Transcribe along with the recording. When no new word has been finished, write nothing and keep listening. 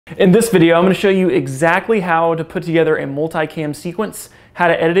In this video, I'm going to show you exactly how to put together a multicam sequence, how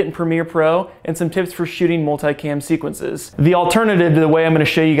to edit it in Premiere Pro, and some tips for shooting multicam sequences. The alternative to the way I'm going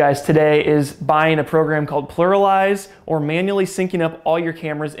to show you guys today is buying a program called Pluraleyes or manually syncing up all your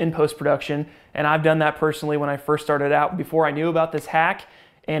cameras in post-production. And I've done that personally when I first started out before I knew about this hack,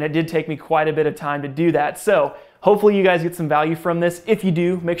 and it did take me quite a bit of time to do that. So hopefully you guys get some value from this. If you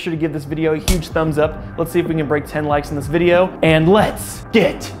do, make sure to give this video a huge thumbs up. Let's see if we can break 10 likes in this video, and let's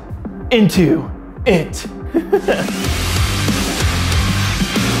get into it.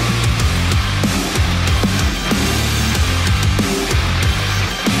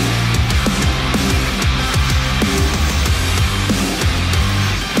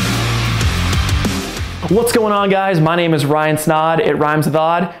 What's going on, guys? My name is Ryan Snaadt, it rhymes with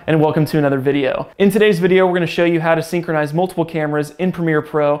odd, and welcome to another video. In today's video, we're going to show you how to synchronize multiple cameras in Premiere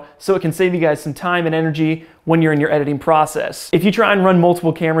Pro so it can save you guys some time and energy when you're in your editing process. If you try and run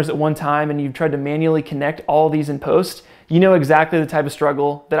multiple cameras at one time and you've tried to manually connect all of these in post, you know exactly the type of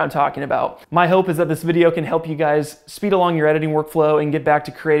struggle that I'm talking about. My hope is that this video can help you guys speed along your editing workflow and get back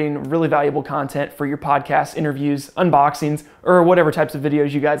to creating really valuable content for your podcasts, interviews, unboxings, or whatever types of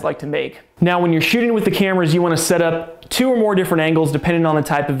videos you guys like to make. Now, when you're shooting with the cameras, you want to set up 2 or more different angles depending on the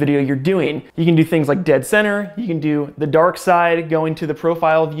type of video you're doing. You can do things like dead center, you can do the dark side going to the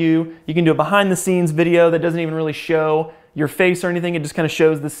profile view, you can do a behind the scenes video that doesn't even really show your face or anything, it just kind of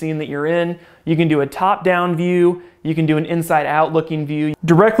shows the scene that you're in. You can do a top-down view, you can do an inside-out looking view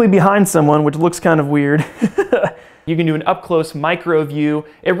directly behind someone, which looks kind of weird. You can do an up-close micro view.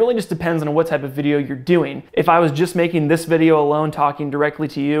 It really just depends on what type of video you're doing. If I was just making this video alone talking directly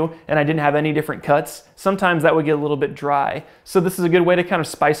to you and I didn't have any different cuts, sometimes that would get a little bit dry. So this is a good way to kind of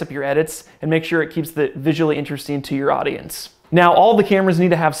spice up your edits and make sure it keeps it visually interesting to your audience. Now, all the cameras need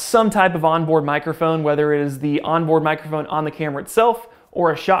to have some type of onboard microphone, whether it is the onboard microphone on the camera itself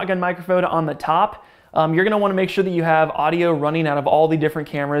or a shotgun microphone on the top. You're going to want to make sure that you have audio running out of all the different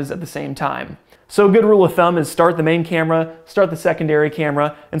cameras at the same time. So a good rule of thumb is start the main camera, start the secondary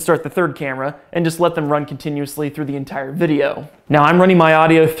camera, and start the third camera, and just let them run continuously through the entire video. Now, I'm running my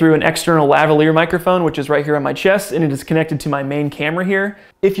audio through an external lavalier microphone, which is right here on my chest, and it is connected to my main camera here.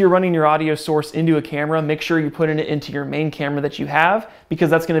 If you're running your audio source into a camera, make sure you're putting it into your main camera that you have, because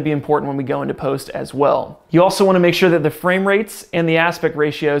that's going to be important when we go into post as well. You also want to make sure that the frame rates and the aspect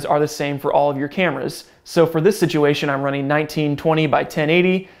ratios are the same for all of your cameras. So for this situation, I'm running 1920 by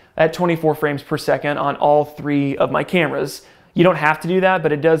 1080 at 24 frames per second on all 3 of my cameras. You don't have to do that,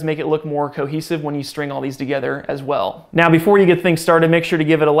 but it does make it look more cohesive when you string all these together as well. Now, before you get things started, make sure to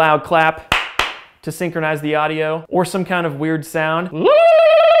give it a loud clap to synchronize the audio, or some kind of weird sound.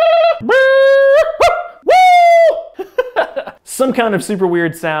 Some kind of super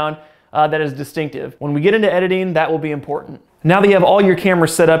weird sound that is distinctive. When we get into editing, that will be important. Now that you have all your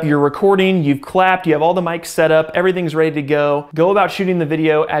cameras set up, you're recording, you've clapped, you have all the mics set up, everything's ready to go about shooting the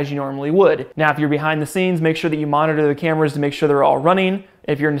video as you normally would. Now, if you're behind the scenes, make sure that you monitor the cameras to make sure they're all running.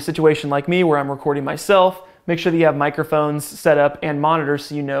 If you're in a situation like me where I'm recording myself, make sure that you have microphones set up and monitors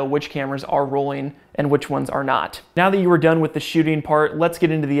so you know which cameras are rolling and which ones are not. Now that you are done with the shooting part, let's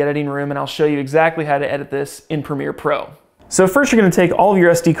get into the editing room and I'll show you exactly how to edit this in Premiere Pro. So first, you're going to take all of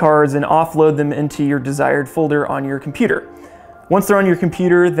your SD cards and offload them into your desired folder on your computer. Once they're on your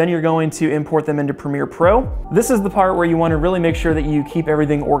computer, then you're going to import them into Premiere Pro. This is the part where you want to really make sure that you keep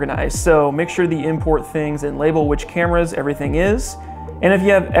everything organized. So make sure that you import things and label which cameras everything is. And if you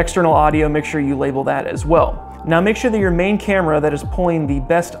have external audio, make sure you label that as well. Now make sure that your main camera that is pulling the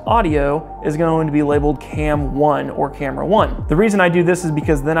best audio is going to be labeled Cam 1 or Camera 1. The reason I do this is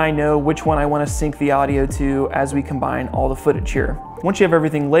because then I know which one I want to sync the audio to as we combine all the footage here. Once you have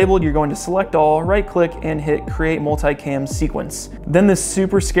everything labeled, you're going to select all, right click, and hit Create Multicam Sequence. Then this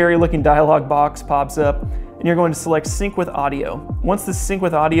super scary looking dialog box pops up, and you're going to select Sync with Audio. Once the Sync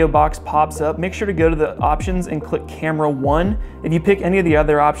with Audio box pops up, make sure to go to the options and click Camera 1. If you pick any of the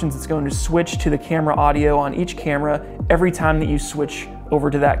other options, it's going to switch to the camera audio on each camera every time that you switch over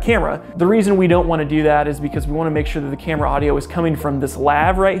to that camera. The reason we don't want to do that is because we want to make sure that the camera audio is coming from this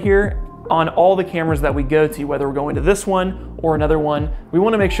lav right here on all the cameras that we go to, whether we're going to this one or another one. We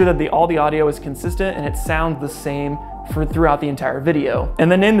want to make sure that all the audio is consistent and it sounds the same throughout the entire video.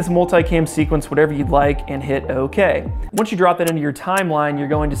 And then name this multicam sequence whatever you'd like and hit OK. Once you drop that into your timeline, you're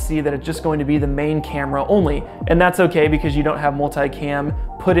going to see that it's just going to be the main camera only. And that's okay because you don't have multicam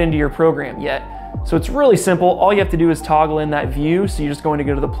put into your program yet. So it's really simple. All you have to do is toggle in that view. So you're just going to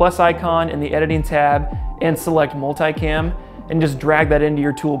go to the plus icon in the editing tab and select multicam and just drag that into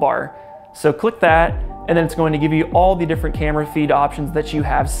your toolbar. So click that, and then it's going to give you all the different camera feed options that you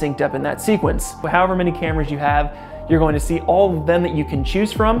have synced up in that sequence. However many cameras you have, You're going to see all of them that you can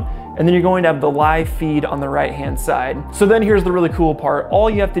choose from, and then you're going to have the live feed on the right-hand side. So then here's the really cool part. All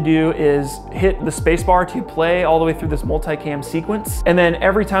you have to do is hit the spacebar to play all the way through this multicam sequence. And then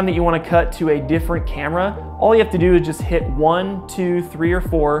every time that you want to cut to a different camera, all you have to do is just hit 1, 2, 3, or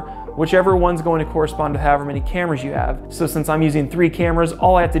 4, whichever one's going to correspond to however many cameras you have. So since I'm using 3 cameras,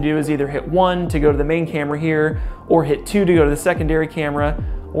 all I have to do is either hit 1 to go to the main camera here, or hit 2 to go to the secondary camera,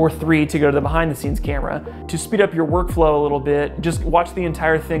 or 3 to go to the behind the scenes camera. To speed up your workflow a little bit, just watch the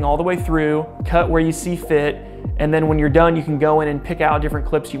entire thing all the way through, cut where you see fit, and then when you're done, you can go in and pick out different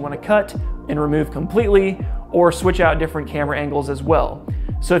clips you want to cut and remove completely, or switch out different camera angles as well.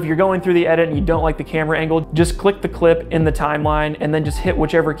 So if you're going through the edit and you don't like the camera angle, just click the clip in the timeline and then just hit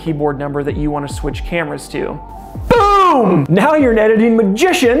whichever keyboard number that you want to switch cameras to. Boom! Now you're an editing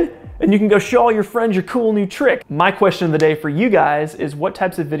magician, and you can go show all your friends your cool new trick. My question of the day for you guys is, what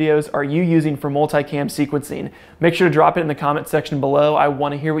types of videos are you using for multicam sequencing? Make sure to drop it in the comment section below. I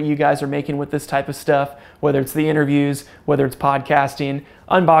want to hear what you guys are making with this type of stuff, whether it's the interviews, whether it's podcasting,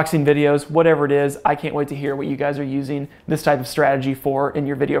 unboxing videos, whatever it is. I can't wait to hear what you guys are using this type of strategy for in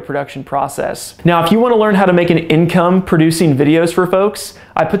your video production process. Now, if you want to learn how to make an income producing videos for folks,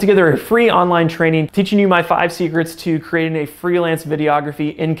 I put together a free online training teaching you my 5 secrets to creating a freelance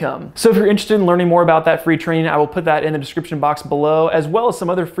videography income. So if you're interested in learning more about that free training, I will put that in the description box below, as well as some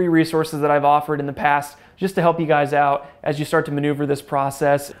other free resources that I've offered in the past just to help you guys out as you start to maneuver this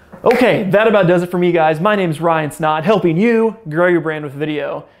process. Okay, that about does it for me, guys. My name is Ryan Snaadt, helping you grow your brand with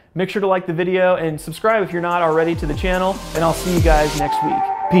video. Make sure to like the video and subscribe if you're not already to the channel, and I'll see you guys next week.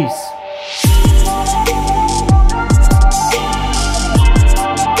 Peace.